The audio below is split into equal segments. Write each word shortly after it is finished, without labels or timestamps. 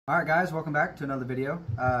Alright guys, welcome back to another video.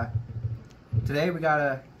 Today we got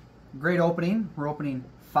a great opening. We're opening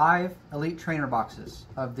 5 Elite Trainer boxes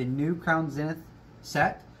of the new Crown Zenith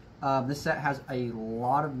set. This set has a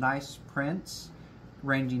lot of nice prints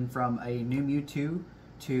ranging from a new Mewtwo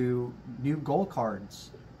to new gold cards.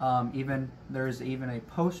 There's even a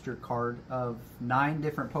poster card of 9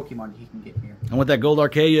 different Pokemon you can get here. And with that gold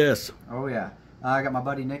Arceus. Oh yeah. I got my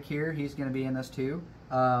buddy Nick here. He's going to be in this too.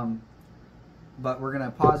 But we're going to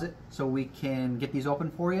pause it so we can get these open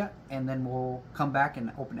for you, and then we'll come back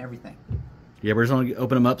and open everything. Yeah, we're just going to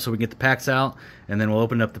open them up so we can get the packs out, and then we'll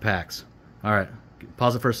open up the packs. All right,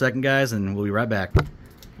 pause it for a second, guys, and we'll be right back.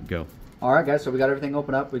 Go. All right, guys, so we got everything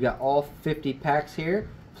open up. We got all 50 packs here,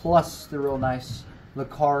 plus the real nice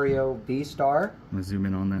Lucario V-Star. I'm going to zoom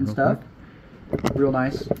in on that and stuff. Real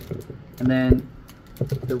nice. And then,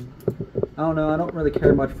 I don't know, I don't really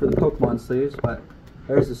care much for the Pokemon sleeves, but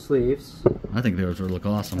there's the sleeves. I think those would look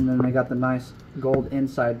awesome. And then they got the nice gold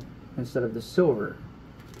inside instead of the silver.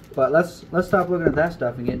 But let's stop looking at that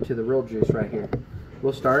stuff and get into the real juice right here.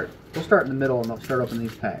 We'll start in the middle and we'll start opening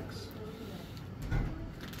these packs.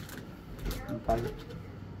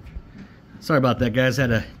 Sorry about that, guys.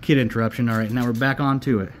 Had a kid interruption. All right, now we're back on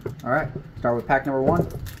to it. All right, start with pack number 1.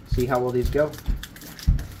 See how well these go.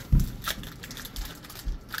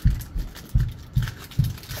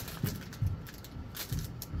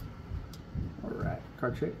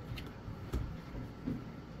 Card trick.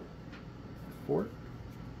 4.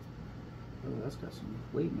 Oh, that's got some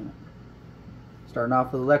bleeding in it. Starting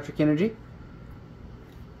off with Electric Energy,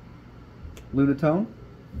 Lunatone,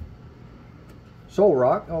 Soul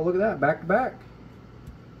Rock. Oh, look at that, back to back.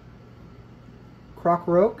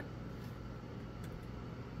 Crocoroke,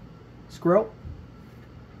 Squirrel,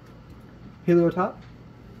 Heliotop,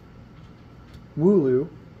 Wooloo,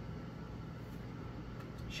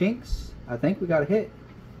 Shinx. I think we got a hit.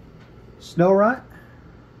 Snorunt,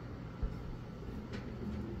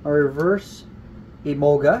 a reverse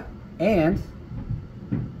Emolga, and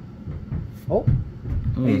a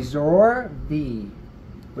Zoroark V,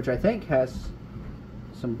 which I think has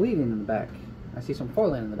some bleeding in the back. I see some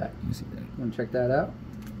foiling in the back. You see that? You want to check that out?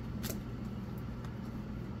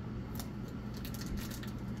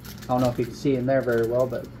 I don't know if you can see in there very well,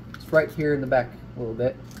 but it's right here in the back a little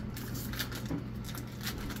bit.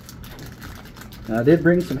 Now, I did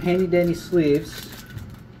bring some handy-dandy sleeves.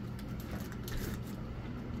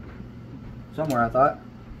 Somewhere, I thought.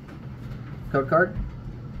 Code card.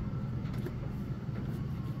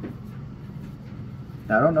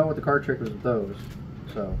 Now, I don't know what the card trick was with those.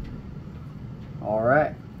 So,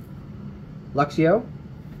 alright. Luxio.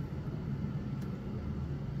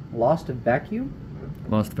 Lost a Vacuum?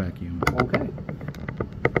 Lost Vacuum. Okay.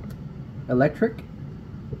 Electric.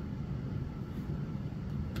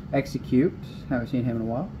 Execute, haven't seen him in a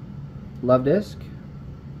while. Love Disc,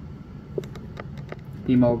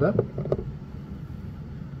 Emolga,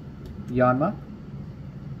 Yanma,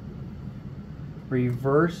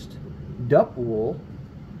 reversed Dupwool,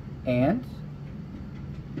 and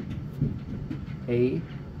a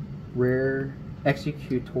rare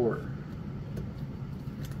Executor.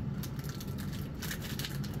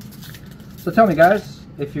 So tell me, guys,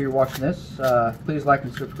 if you're watching this, please like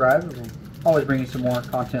and subscribe. We'll always bring you some more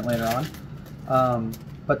content later on.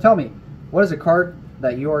 But tell me, what is a card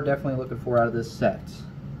that you are definitely looking for out of this set?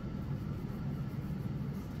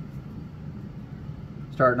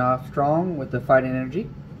 Starting off strong with the Fighting Energy.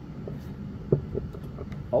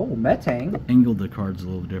 Oh, Metang. Angled the cards a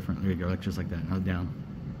little different. There you go, like just like that. Now down.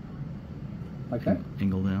 Like that?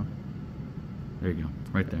 Angle down. There you go,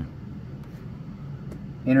 right there.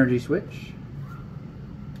 Energy Switch.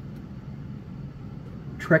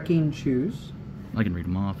 Trekking Shoes. I can read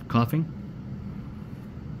them off. Coughing.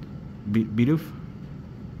 Bidoof.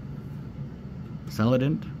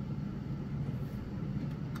 Saladin.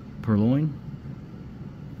 Purloin.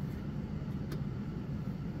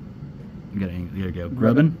 There you go.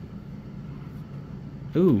 Grubbin.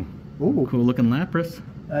 Ooh. Ooh. Cool looking Lapras.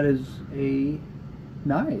 That is a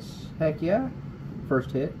nice. Heck yeah.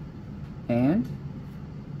 First hit. And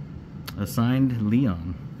Assigned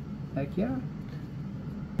Leon. heck yeah.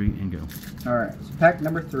 And go. Alright, so pack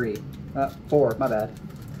number 3. 4, my bad.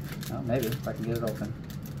 Oh, maybe, if I can get it open.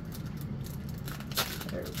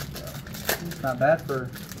 There we go. It's not bad for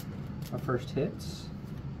my first hits.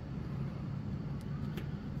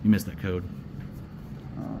 You missed that code.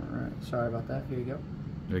 Alright, sorry about that. Here you go.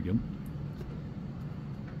 There you go.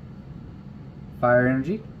 Fire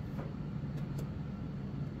Energy.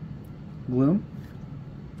 Gloom.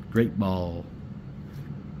 Great Ball.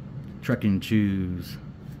 Trekking Shoes.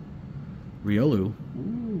 Riolu.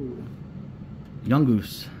 Ooh.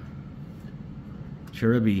 Yungoos,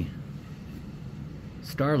 Cherubi,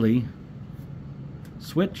 Starly,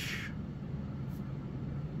 Switch,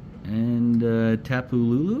 and Tapu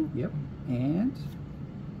Lulu. Yep. And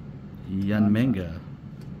Yanmanga.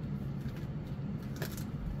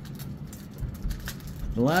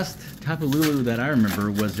 The last Tapu Lulu that I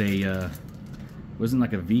remember was wasn't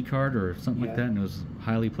like a V card or something like that, and it was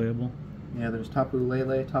highly playable. Yeah, there's Tapu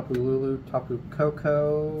Lele, Tapu Lulu, Tapu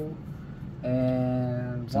Koko,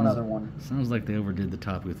 and one other one. Sounds like they overdid the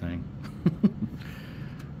Tapu thing.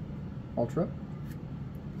 Ultra.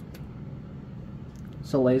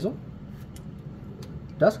 Salazzle.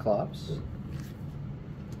 Dusclops.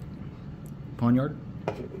 Ponyard.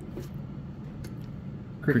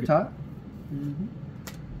 Kricketot.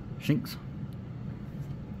 Shinx.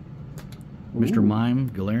 Mr. Mime,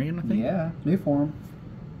 Galarian, I think. Yeah, new form.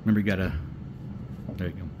 Remember, you got a. There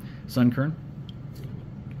you go. Sunkern.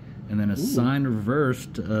 And then a sign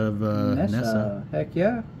reversed of Nessa. Heck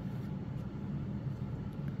yeah.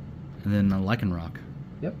 And then a Lycanroc.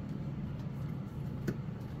 Yep.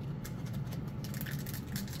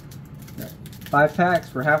 5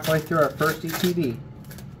 packs. We're halfway through our first ETB.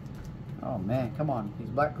 Oh man, come on. These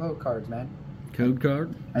black code cards, man. Code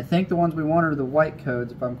card? I think the ones we want are the white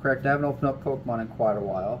codes, if I'm correct. I haven't opened up Pokemon in quite a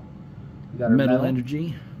while. We got our Metal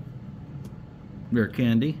Energy. Rare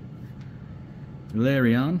Candy.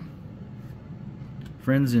 Larion.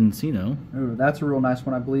 Friends Encino. Ooh, that's a real nice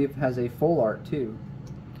one. I believe has a full art too.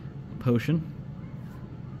 Potion.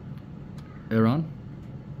 Aeron.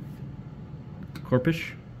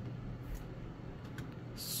 Corpish.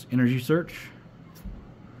 Energy Search.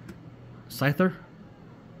 Scyther.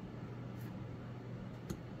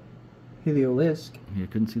 Heliolisk. Yeah,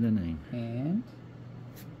 couldn't see that name. And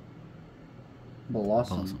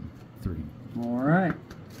Blossom. Awesome. 3. Alright.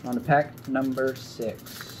 On to pack number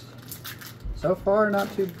 6. So far,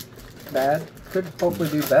 not too bad. Could hopefully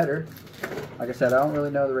do better. Like I said, I don't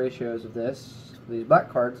really know the ratios of this. These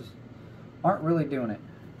black cards aren't really doing it.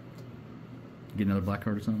 Get another black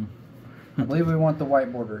card or something? I believe we want the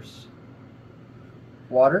white borders.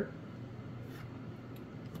 Water.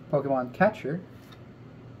 Pokemon Catcher.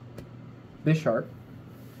 Bisharp.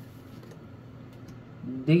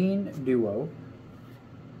 Dean Duo.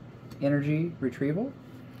 Energy Retrieval.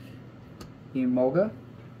 Emolga.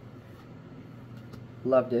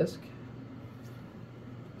 Love Disc.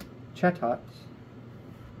 Chatot.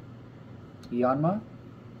 Yanma.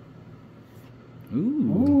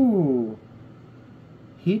 Ooh.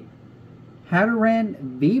 He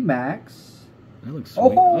Hatterene VMAX. That looks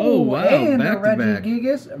sweet. Oh wow. And back the to back.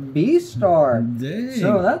 Regigigas V-Star. Dang.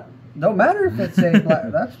 So that don't matter if it's a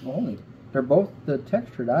black. That's only they're both the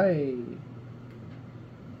textured.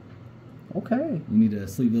 Okay. You need to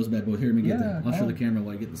sleeve those bad boys. Here, let me get Yeah, I'll show the camera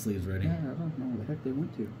while you get the sleeves ready. Yeah, I don't know where the heck they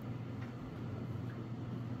went to.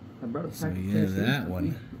 I brought a So pack of yeah, cases. that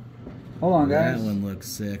one. Hold on, guys. That one looks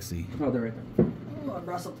sexy. Oh, they're right there. Oh, I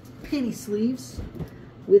brought some penny sleeves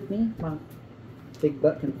with me. My big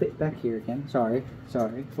butt can fit back here again. Sorry.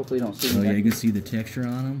 Hopefully you don't see Oh me. yeah, you can see the texture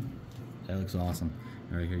on them. That looks awesome.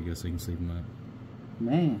 All right, here you go, so you can sleeve them up.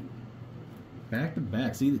 Man. Back to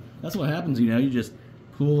back. See, that's what happens. You know, you just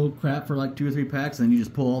pull crap for like 2 or 3 packs, and then you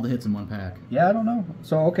just pull all the hits in one pack. Yeah, I don't know.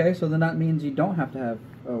 So okay, so then that means you don't have to have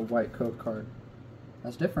a white code card.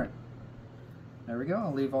 That's different. There we go.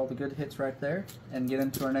 I'll leave all the good hits right there and get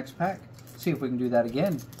into our next pack. See if we can do that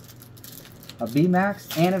again. A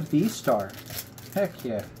VMAX and a V-Star. Heck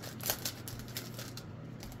yeah.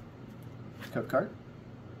 Code card.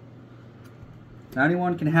 Now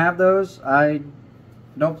anyone can have those. I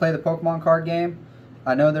don't play the Pokemon card game.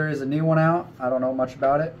 I know there is a new one out. I don't know much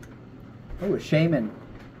about it. Oh, a Shaman.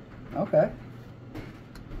 Okay.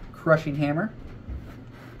 Crushing Hammer.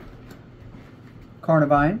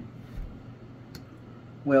 Carnivine.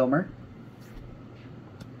 Wilmer.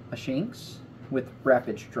 A Shinx with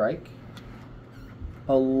Rapid Strike.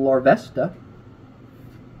 A Larvesta.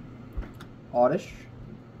 Oddish.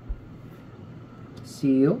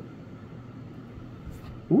 Seal.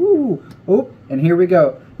 Ooh. Oh, and here we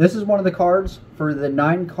go. This is one of the cards for the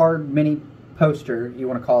 9-card mini poster, you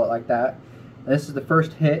want to call it like that. This is the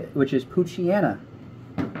first hit, which is Poochyena.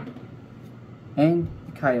 And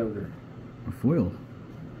Kyogre. A foil.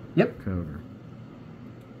 Yep. Coder.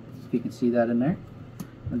 If you can see that in there.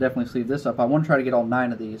 I'll definitely sleeve this up. I want to try to get all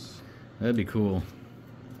 9 of these. That'd be cool.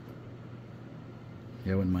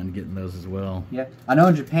 Yeah, I wouldn't mind getting those as well. Yeah. I know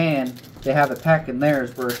in Japan, they have a pack in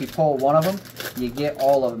theirs where if you pull one of them, you get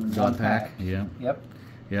all of them in one pack. Yeah. Yep.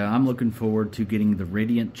 Yeah, I'm looking forward to getting the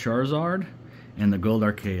Radiant Charizard and the Gold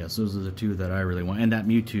Arceus. Those are the 2 that I really want. And that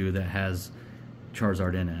Mewtwo that has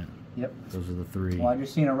Charizard in it. Yep. Those are the 3. Well, I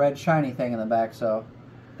just seen a red shiny thing in the back, so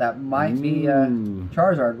that might be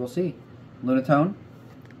Charizard. We'll see. Lunatone.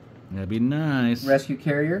 That'd be nice. Rescue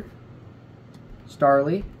Carrier.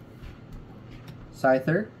 Starly.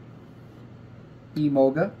 Scyther.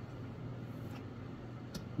 Emolga.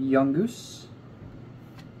 Yungoos.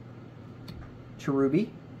 Cherubi.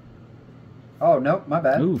 Oh, nope, my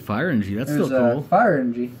bad. Ooh, Fire Energy. That's There's still cool. Fire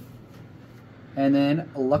Energy. And then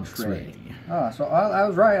Luxray. Oh, so I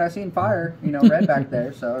was right. I seen fire, red back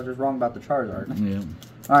there, so I was just wrong about the Charizard. Yeah.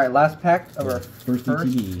 All right, last pack of our First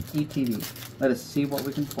ETB. ETB. Let us see what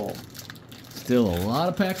we can pull. Still a lot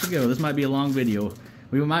of packs to go. This might be a long video.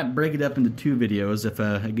 We might break it up into 2 videos if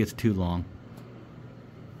it gets too long.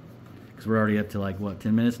 Because we're already up to like, what,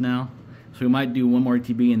 10 minutes now? So we might do one more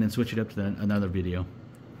ETB and then switch it up to another video.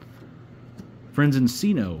 Friends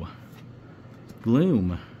Encino.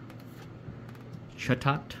 Gloom.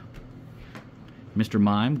 Chatot. Mr.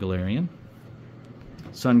 Mime, Galarian.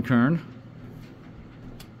 Sunkern.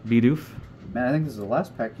 Bidoof. Man, I think this is the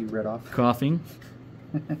last pack you read off. Coughing.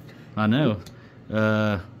 I know.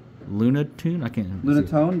 Lunatone? I can't.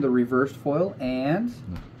 Lunatone, the reversed foil, and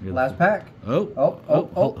last pack. Hold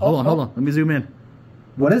on. Let me zoom in.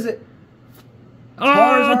 What is it? Oh,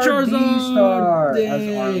 Charizard Charizard! D-Star.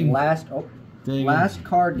 Dang. That's our last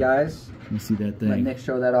card, guys. Let me see that thing. Let Nick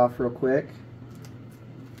show that off real quick.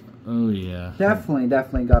 Oh, yeah.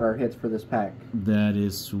 Definitely got our hits for this pack. That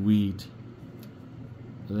is sweet.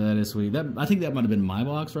 That is sweet. I think that might have been my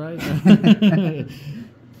box, right? All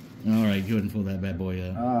right, go ahead and pull that bad boy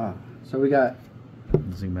up. So we got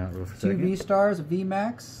Zoom out real for a 2 second. V-Stars, a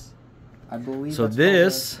V-Max. I believe So that's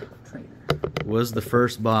this trainer. was the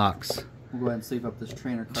first box. We'll go ahead and sleeve up this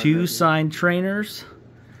trainer card. 2 right signed trainers.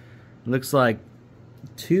 Looks like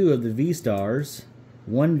 2 of the V-Stars,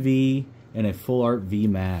 1 V, and a full art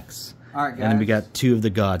V-Max. All right, guys. And then we got 2 of the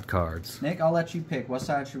God cards. Nick, I'll let you pick. What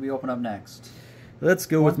side should we open up next? Let's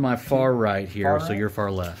go with my far right here, Far so right? you're far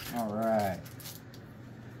left. All right.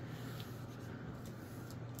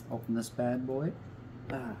 Open this bad boy.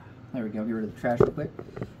 There we go. Get rid of the trash real quick.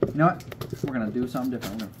 You know what? We're going to do something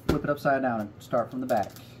different. We're going to flip it upside down and start from the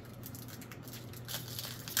back.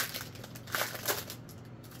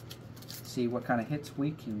 See what kind of hits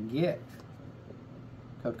we can get.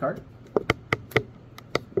 Code card.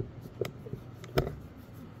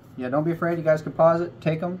 Yeah, don't be afraid. You guys can pause it,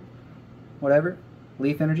 take them, whatever.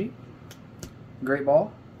 Leaf Energy. Great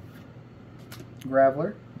Ball.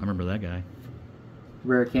 Graveler. I remember that guy.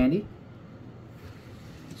 Rare Candy.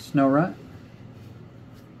 Snorunt.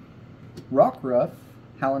 Rockruff.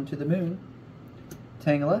 Howlin' to the Moon.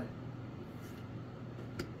 Tangela.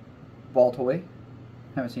 Baltoy.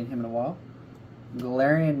 Haven't seen him in a while.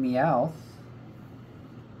 Galarian Meowth.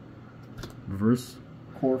 Reverse.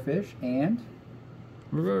 Corphish. And...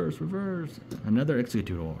 Reverse. Another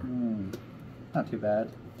Executor. Not too bad.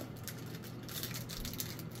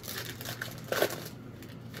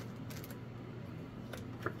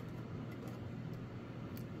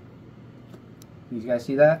 You guys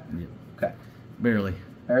see that? Yep. Okay. Barely.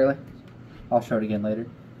 Barely? I'll show it again later.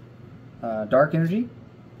 Dark Energy.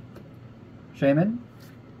 Shaman.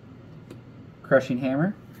 Crushing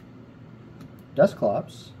Hammer.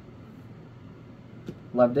 Dusclops.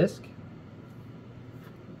 Love Disc.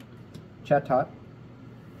 Chatot.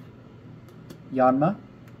 Yanma.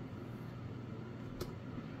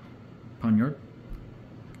 Ponyard.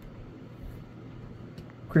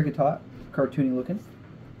 Kricketot. Cartoony looking.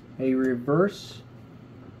 A reverse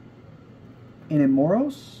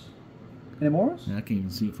Inamoros. Inamoros? Yeah, I can't even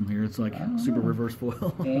see it from here. It's like super reverse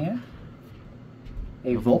foil. And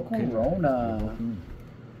a Volcarona.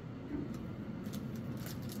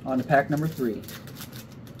 On to pack number 3.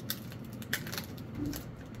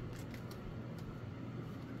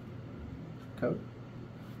 Code.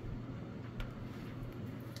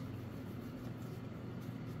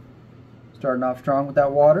 Starting off strong with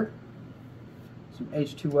that water. Some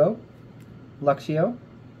H2O. Luxio.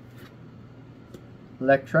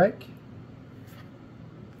 Electrike.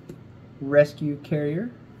 Rescue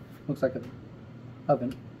Carrier. Looks like an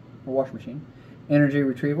oven or washing machine. Energy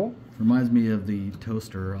Retrieval. Reminds me of the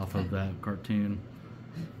toaster off of that cartoon.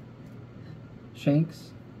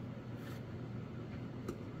 Shanks.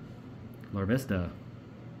 Larvesta.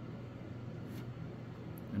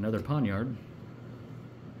 Another Ponyard.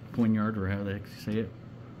 Poignard, or how the heck you say it.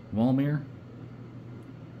 Willamere.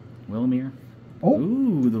 Oh!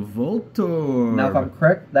 Ooh, the Voltorb. Now, if I'm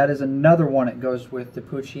correct, that is another one that goes with the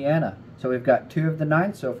Poochyena. So we've got 2 of the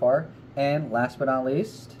 9 so far. And last but not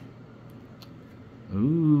least,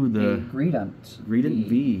 ooh, the Greedent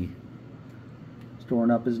V.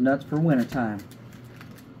 Storing up his nuts for wintertime.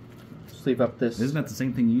 sleeve up this. Isn't that the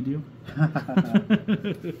same thing you do?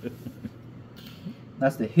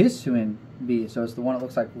 That's the Hisuin V, so it's the one that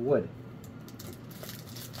looks like wood.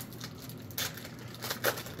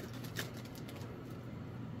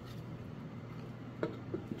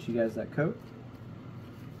 Get you guys that coat.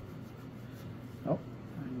 Oh,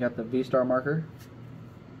 got the V-Star marker.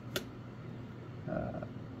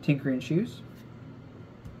 Tinkering shoes.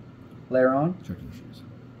 Layer on. Trekking shoes.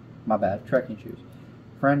 My bad, trekking shoes.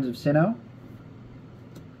 Friends of Sinnoh.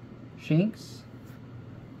 Shinx.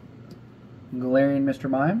 Galarian Mr.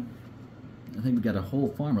 Mime. I think we got a whole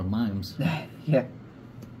farm of mimes. Yeah.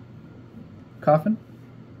 Coffin.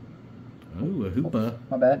 Oh, a Hoopa. Oh,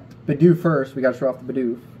 my bad. Bidoof first. We got to show off the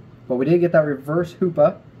Bidoof. But we did get that reverse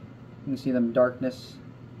Hoopa. You can see them darkness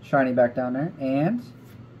shiny back down there. And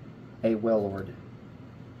a Wailord.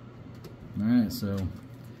 Alright, so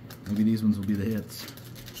maybe these ones will be the hits.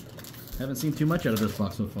 Haven't seen too much out of this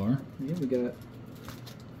box so far. Yeah, we got...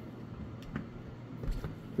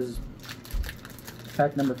 This is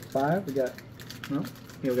pack number 5. We got... Well,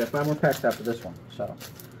 yeah, we got 5 more packs after this one. So,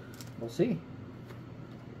 we'll see.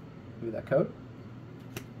 Look at that code.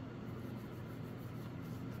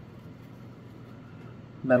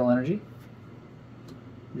 Metal Energy.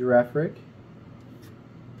 Giraffric.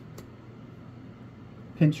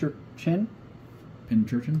 Pincher Chin.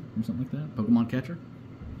 Pinchurchin or something like that. Pokemon Catcher.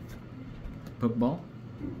 Pokeball.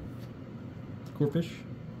 Corphish.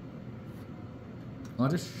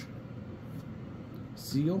 Oddish.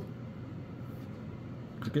 Seal.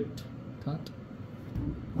 Cricket. Tot.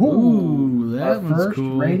 Ooh, that our one's first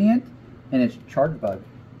cool. Radiant, and it's Charge Bug.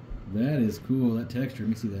 That is cool. That texture. Let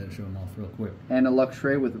me see that. Show them off real quick. And a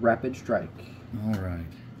Luxray with Rapid Strike. Alright.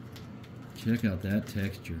 Check out that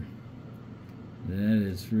texture. That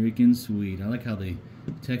is freaking sweet. I like how the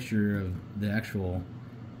texture of the actual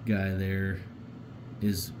guy there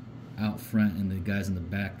is out front and the guys in the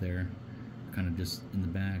back there kind of just in the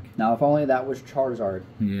back. Now, if only that was Charizard.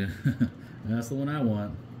 Yeah, that's the one I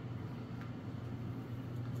want.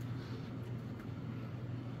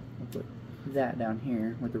 I'll put that down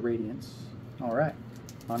here with the Radiance. Alright,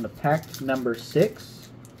 on to pack number 6.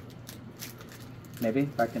 Maybe,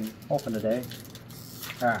 if I can open today.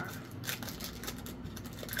 Ah.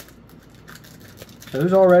 So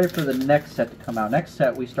who's all ready for the next set to come out? Next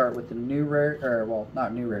set we start with the new rare, or well,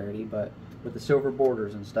 not new rarity, but with the silver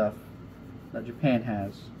borders and stuff that Japan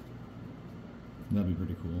has. That'd be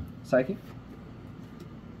pretty cool. Psychic,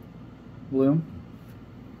 Bloom,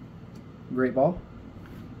 Great Ball,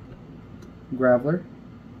 Graveler,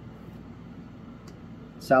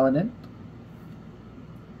 Salandit,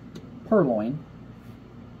 Purloin,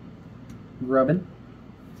 Grubbin,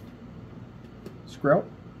 Skrelp,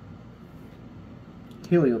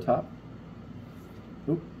 Heliotop,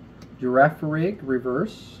 Giraffrig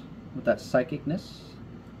reverse with that psychicness,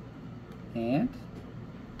 and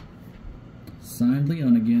Signed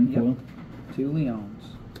Leon again, yep, cool. 2 Leons.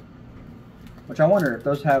 Which I wonder if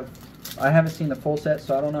those have, I haven't seen the full set,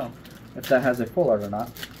 so I don't know if that has a full art or not.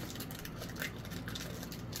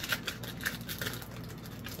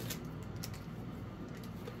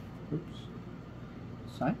 Oops.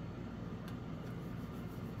 Sign.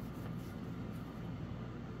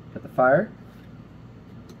 Got the Fire.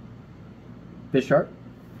 Bisharp.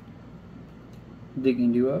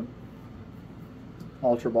 Digging Duo.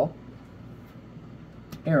 Ultra Ball.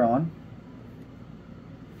 Aeron.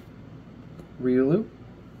 Riolu.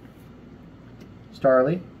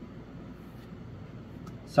 Starly.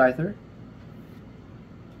 Scyther.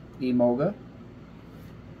 Emolga.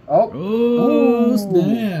 Oh! Oh, Ooh.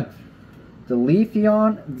 snap! The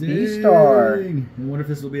Leafeon V-Star. I wonder if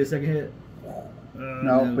this will be a second hit.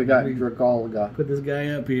 No, we got Dragalaga. Put this guy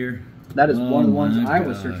up here. That is one of the ones my I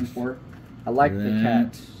was gosh. searching for. I like the That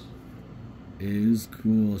cats. Is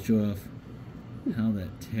cool. Show off how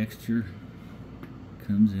that texture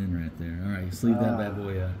comes in right there. Alright, sleeve that bad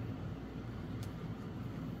boy up.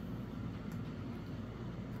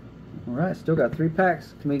 Alright, still got 3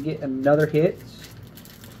 packs. Can we get another hit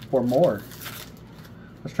or more?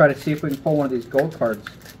 Let's try to see if we can pull one of these gold cards.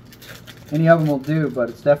 Any of them will do, but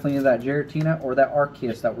it's definitely either that Giratina or that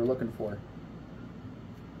Arceus that we're looking for.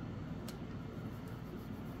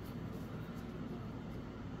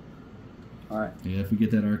 Alright. Yeah, if we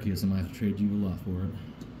get that Arceus, I might have to trade you a lot for it.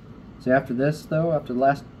 So after this, though, after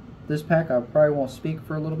this pack, I probably won't speak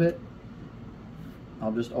for a little bit.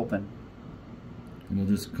 I'll just open. And we'll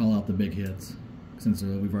just call out the big hits, since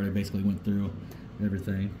we've already basically went through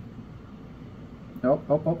everything.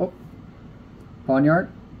 Oh. Pawniard.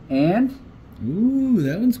 And? Ooh,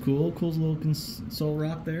 that one's cool. Cool little Soul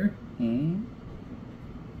Rock there. And?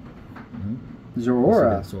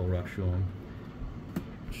 Zorora. Soul Rock showing.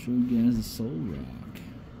 Show you guys the Soul Rock.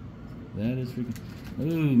 That is freaking. Oh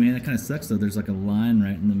man, that kind of sucks though. There's like a line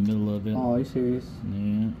right in the middle of it. Oh, are you serious?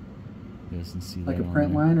 Yeah. You guys can see Like that a on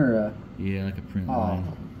print there. line or a? Yeah, like a print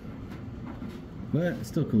line. But it's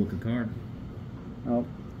still a cool looking card. Oh,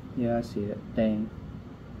 yeah, I see it. Dang.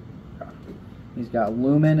 He's got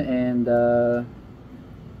Lumen and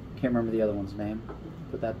can't remember the other one's name.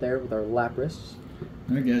 Put that there with our Lapras.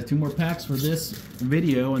 Alright guys, 2 more packs for this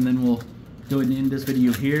video, and then we'll go ahead and end this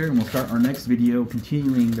video here, and we'll start our next video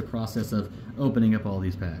continuing the process of opening up all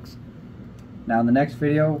these packs. Now in the next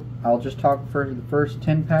video, I'll just talk for the first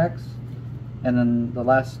 10 packs, and then the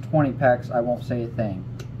last 20 packs I won't say a thing.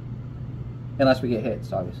 Unless we get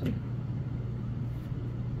hits, obviously.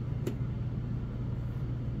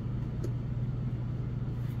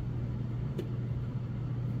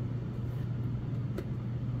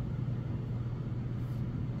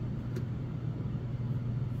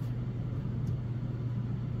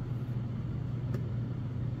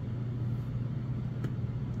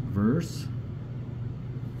 Verse.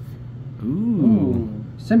 Ooh.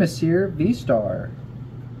 Simisear V-Star.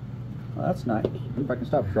 Well, that's nice. If I can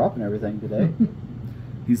stop dropping everything today.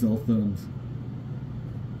 He's all thumbs.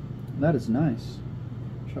 That is nice.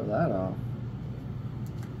 Show that off.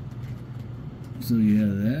 So yeah,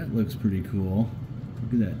 that looks pretty cool.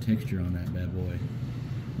 Look at that texture on that bad boy.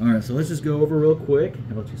 Alright, so let's just go over real quick.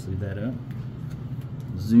 How about you sleeve that up?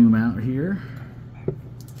 Zoom out here.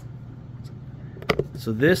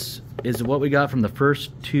 So this is what we got from the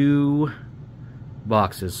first 2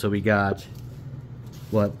 boxes. So we got,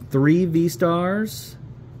 what, 3 V-Stars?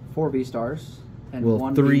 4 V-Stars. And Well,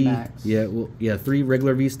 1 3, V-Max. yeah, 3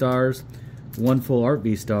 regular V-Stars, 1 full art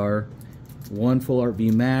V-Star, 1 full art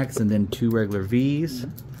V-Max, and then 2 regular Vs.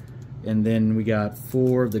 And then we got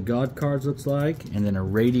 4 of the God cards, looks like, and then a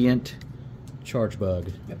Radiant Charge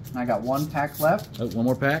Bug. Yep. I got 1 pack left. Oh, 1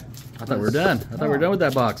 more pack? I thought we were done. I thought we were done with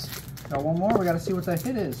that box. Got 1 more. We got to see what that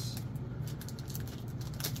hit is.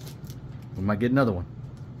 We might get another one.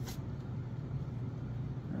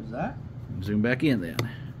 There's that. Zoom back in then.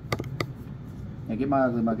 Yeah, get my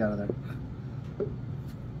ugly mug out of there.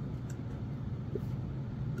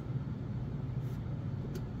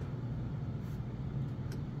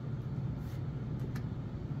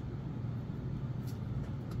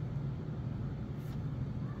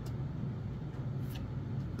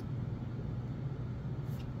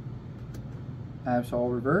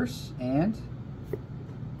 Absol Reverse and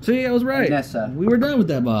See, I was right. Nessa. We were done with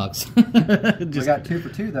that box. we got 2 for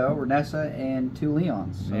 2 though. Renessa and 2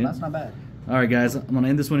 Leons, so Yeah. that's not bad. All right, guys, I'm going to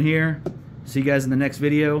end this one here. See you guys in the next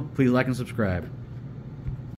video. Please like and subscribe.